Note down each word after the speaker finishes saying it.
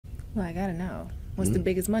Well, I gotta know. What's the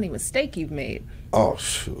biggest money mistake you've made? Oh,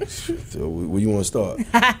 shoot. Where you want to start?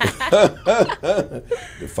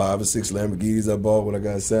 The 5 or 6 Lamborghinis I bought when I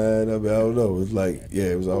got signed. I mean, I don't know. It was like, yeah,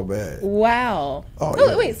 it was all bad. Wow. Oh,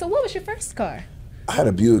 so, yeah. wait, so what was your first car? I had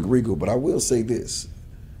a Buick Regal, but I will say this.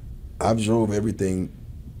 I've drove everything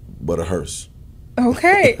but a hearse.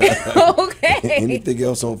 Okay. Okay. Anything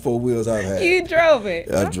else on 4 wheels I've had. You drove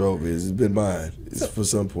it. I drove it. It's been mine. It's for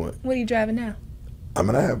some point. What are you driving now? I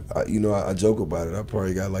mean, I joke about it. I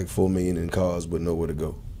probably got like 4 million in cars, but nowhere to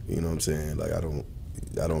go. You know what I'm saying? Like I don't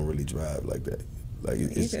really drive like that. Like You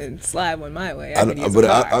can slide one my way. and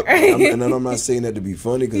I'm not saying that to be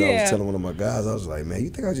funny, because I Yeah. was telling one of my guys, I was like, man, you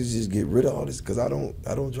think I should just get rid of all this? Because I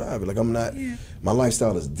don't drive it. Like I'm not. Yeah. My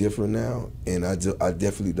lifestyle is different now, and I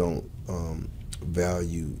definitely don't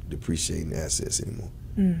value depreciating assets anymore.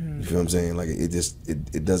 Mm-hmm. You feel what I'm saying? Like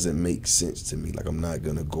it doesn't make sense to me. Like I'm not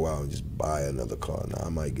gonna go out and just buy another car. Now I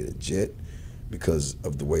might get a jet because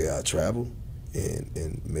of the way I travel,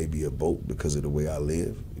 and maybe a boat because of the way I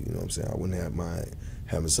live. You know what I'm saying? I wouldn't have mind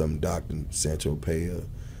having something docked in Saint-Tropez or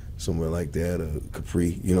somewhere like that, or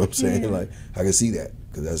Capri. You know what I'm saying? Yeah. Like I can see that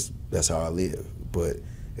because that's how I live. But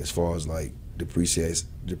as far as like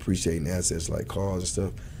depreciating assets like cars and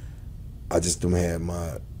stuff, I just don't have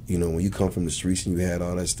my. You know, when you come from the streets and you had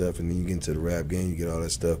all that stuff, and then you get into the rap game, you get all that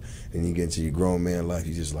stuff, and you get into your grown man life,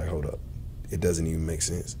 you just like, hold up, it doesn't even make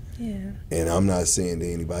sense. Yeah. And I'm not saying that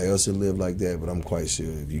anybody else should live like that, but I'm quite sure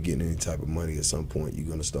if you're getting any type of money at some point, you're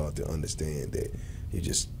gonna start to understand that you're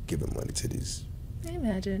just giving money to these. I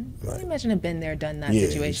imagine. Right. I imagine I've been there, done that Yeah,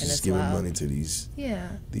 situation just as giving well. money to these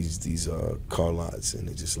car lots, and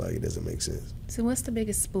it's just like it doesn't make sense. So what's the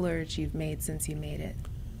biggest splurge you've made since you made it?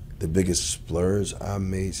 The biggest splurge I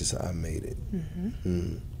made since I made it.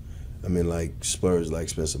 Mm-hmm. I mean, like splurge, like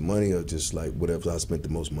spend some money, or just like whatever I spent the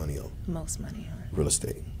most money on. Most money on Real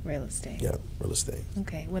estate. real estate. Yeah, real estate.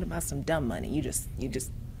 Okay. What about some dumb money? You just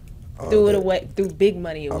threw it away, threw big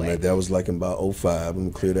money I away. mean, that was like in about 05. I'm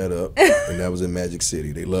gonna clear that up. And that was in Magic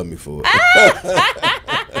City. They love me for it.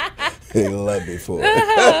 They love me for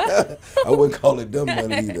it. I wouldn't call it dumb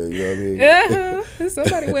money either. You know what I mean?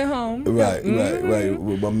 Somebody went home. Right.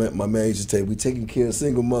 Well, my man used to tell me, we taking care of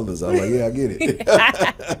single mothers. I'm like, yeah, I get it.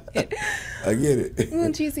 I get it. Well,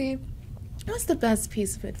 Jeezy, what's the best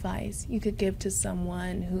piece of advice you could give to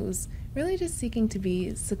someone who's really just seeking to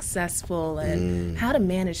be successful and how to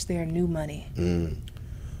manage their new money?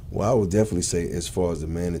 Well, I would definitely say, as far as the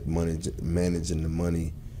managing the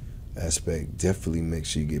money aspect, definitely make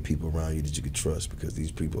sure you get people around you that you can trust, because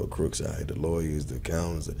these people are crooks out here. The lawyers, the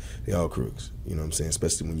accountants, they all crooks. You know what I'm saying?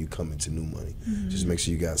 Especially when you come into new money. Just make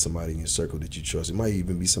sure you got somebody in your circle that you trust. It might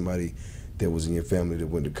even be somebody that was in your family that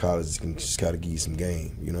went to college that can just kind of give you some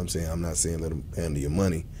game. You know what I'm saying? I'm not saying let them handle your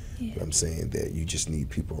money, but I'm saying that you just need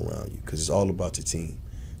people around you, because it's all about your team.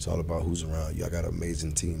 It's all about who's around you. I got an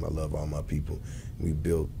amazing team. I love all my people. We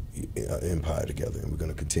built an empire together, and we're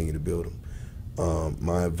going to continue to build them.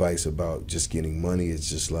 My advice about just getting money is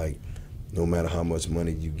just like, no matter how much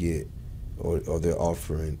money you get or they're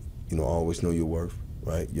offering, always know your worth,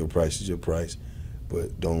 right? Your price is your price,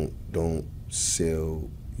 but don't sell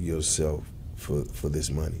yourself for this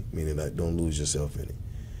money, meaning like don't lose yourself in it.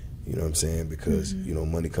 You know what I'm saying? Because,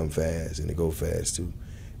 money come fast and it go fast too.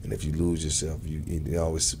 And if you lose yourself, they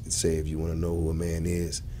always say, if you want to know who a man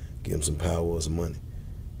is, give him some power or some money.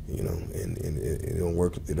 And it don't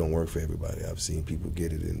work. It don't work for everybody. I've seen people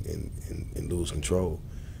get it and lose control,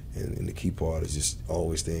 and the key part is just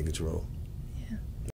always stay in control.